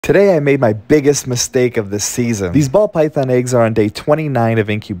Today I made my biggest mistake of the season. These ball python eggs are on day 29 of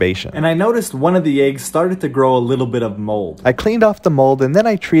incubation. And I noticed one of the eggs started to grow a little bit of mold. I cleaned off the mold and then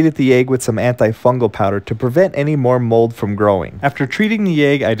I treated the egg with some antifungal powder to prevent any more mold from growing. After treating the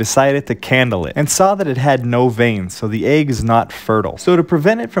egg, I decided to candle it and saw that it had no veins, so the egg is not fertile. So to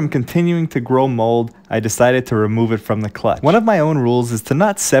prevent it from continuing to grow mold, I decided to remove it from the clutch. One of my own rules is to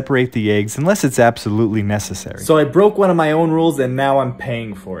not separate the eggs unless it's absolutely necessary. So I broke one of my own rules and now I'm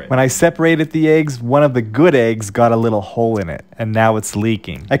paying for it. When I separated the eggs, one of the good eggs got a little hole in it, and now it's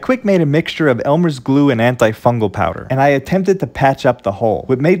leaking. I quick made a mixture of Elmer's glue and antifungal powder, and I attempted to patch up the hole.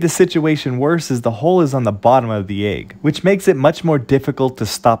 What made the situation worse is the hole is on the bottom of the egg, which makes it much more difficult to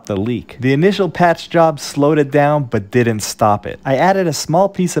stop the leak. The initial patch job slowed it down, but didn't stop it. I added a small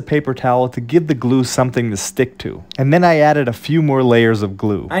piece of paper towel to give the glue something to stick to, and then I added a few more layers of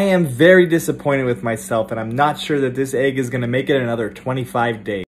glue. I am very disappointed with myself, and I'm not sure that this egg is going to make it another 25 days.